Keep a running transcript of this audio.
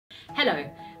Hello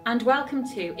and welcome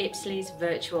to Ipsley's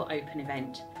virtual open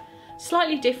event.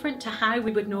 Slightly different to how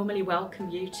we would normally welcome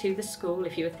you to the school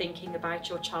if you were thinking about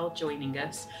your child joining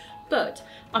us, but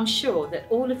I'm sure that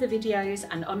all of the videos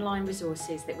and online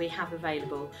resources that we have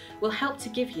available will help to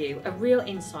give you a real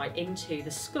insight into the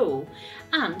school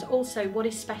and also what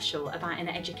is special about an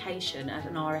education at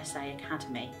an RSA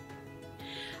Academy.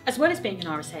 As well as being an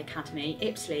RSA Academy,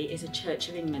 Ipsley is a Church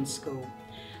of England school.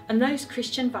 And those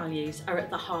Christian values are at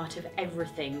the heart of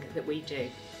everything that we do.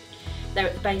 They're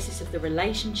at the basis of the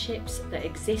relationships that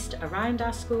exist around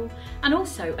our school and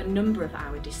also a number of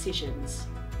our decisions.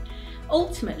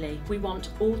 Ultimately, we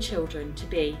want all children to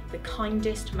be the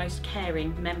kindest, most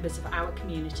caring members of our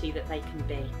community that they can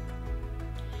be.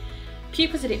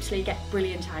 Pupils at Ipsley get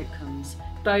brilliant outcomes,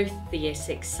 both the Year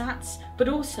 6 SATs, but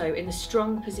also in the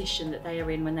strong position that they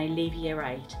are in when they leave Year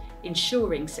 8,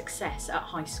 ensuring success at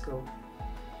high school.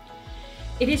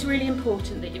 It is really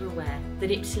important that you're aware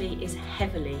that Ipsley is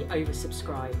heavily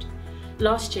oversubscribed.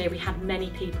 Last year we had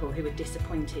many people who were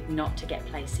disappointed not to get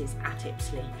places at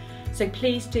Ipsley, so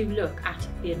please do look at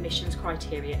the admissions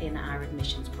criteria in our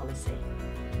admissions policy.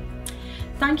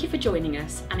 Thank you for joining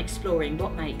us and exploring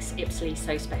what makes Ipsley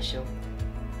so special.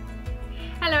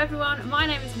 Hello everyone, my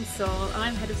name is Miss Saul and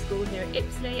I'm Head of School here at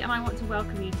Ipsley, and I want to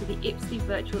welcome you to the Ipsley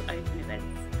Virtual Open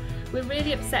events. We're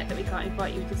really upset that we can't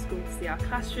invite you to school to see our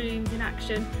classrooms in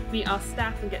action, meet our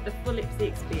staff and get the full Ipsley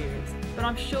experience, but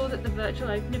I'm sure that the virtual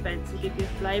open events will give you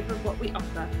a flavour of what we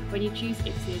offer when you choose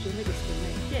Ipsley as your middle school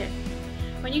next year.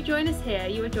 When you join us here,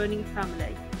 you are joining a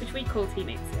family, which we call Team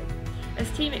Ipsley. As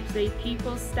Team Ipsley,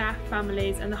 pupils, staff,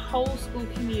 families and the whole school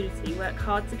community work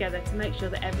hard together to make sure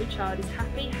that every child is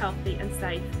happy, healthy and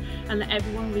safe, and that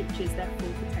everyone reaches their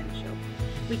full potential.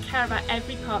 We care about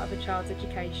every part of a child's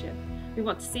education. We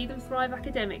want to see them thrive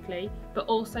academically, but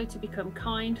also to become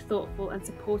kind, thoughtful and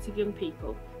supportive young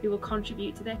people who will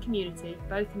contribute to their community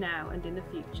both now and in the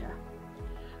future.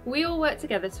 We all work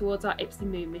together towards our Ipsley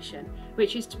Moon mission,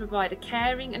 which is to provide a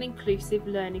caring and inclusive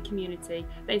learning community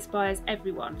that inspires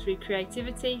everyone through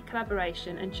creativity,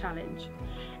 collaboration and challenge.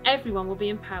 Everyone will be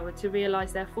empowered to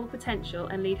realise their full potential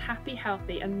and lead happy,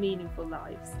 healthy and meaningful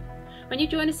lives. When you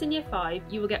join us in Year 5,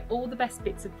 you will get all the best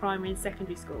bits of primary and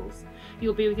secondary schools.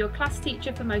 You'll be with your class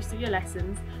teacher for most of your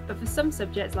lessons, but for some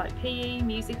subjects like PE,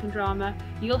 music and drama,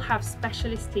 you'll have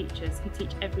specialist teachers who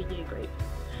teach every year group.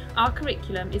 Our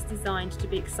curriculum is designed to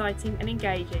be exciting and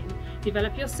engaging,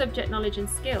 develop your subject knowledge and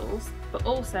skills, but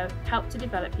also help to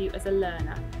develop you as a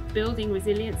learner, building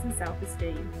resilience and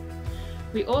self-esteem.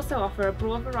 We also offer a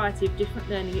broad variety of different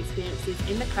learning experiences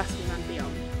in the classroom and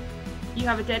beyond. You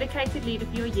have a dedicated leader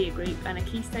for your year group and a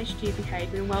Key Stage 2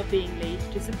 behaviour and wellbeing lead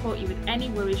to support you with any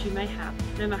worries you may have,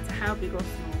 no matter how big or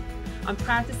small. I'm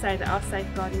proud to say that our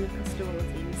safeguarding and pastoral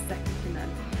team is second to none.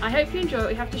 I hope you enjoy what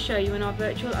we have to show you in our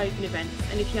virtual open events,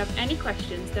 and if you have any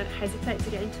questions, don't hesitate to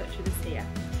get in touch with us here.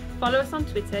 Follow us on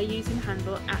Twitter using the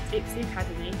handle @Ipsley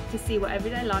Academy to see what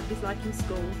everyday life is like in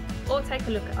school, or take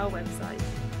a look at our website.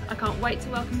 I can't wait to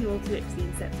welcome you all to Ipsley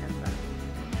in September.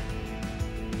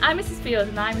 I'm Mrs Field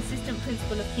and I'm Assistant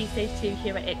Principal of Key Stage 2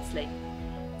 here at Ipsley.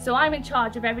 So I'm in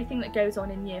charge of everything that goes on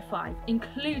in Year 5,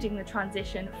 including the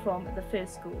transition from the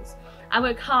first schools. I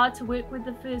work hard to work with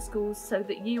the first schools so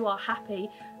that you are happy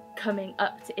coming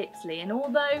up to Ipsley, and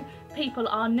although people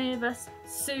are nervous,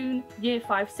 soon Year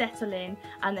 5 settle in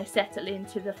and they settle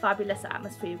into the fabulous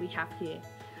atmosphere we have here.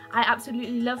 I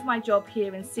absolutely love my job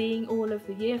here and seeing all of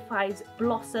the Year 5s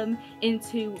blossom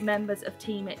into members of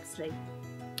Team Ipsley.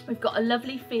 We've got a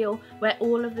lovely feel where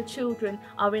all of the children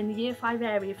are in the Year 5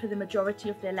 area for the majority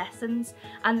of their lessons,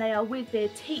 and they are with their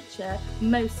teacher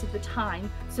most of the time,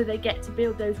 so they get to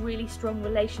build those really strong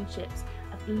relationships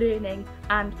of learning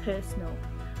and personal.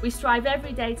 We strive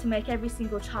every day to make every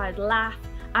single child laugh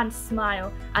and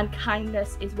smile, and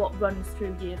kindness is what runs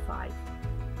through Year 5.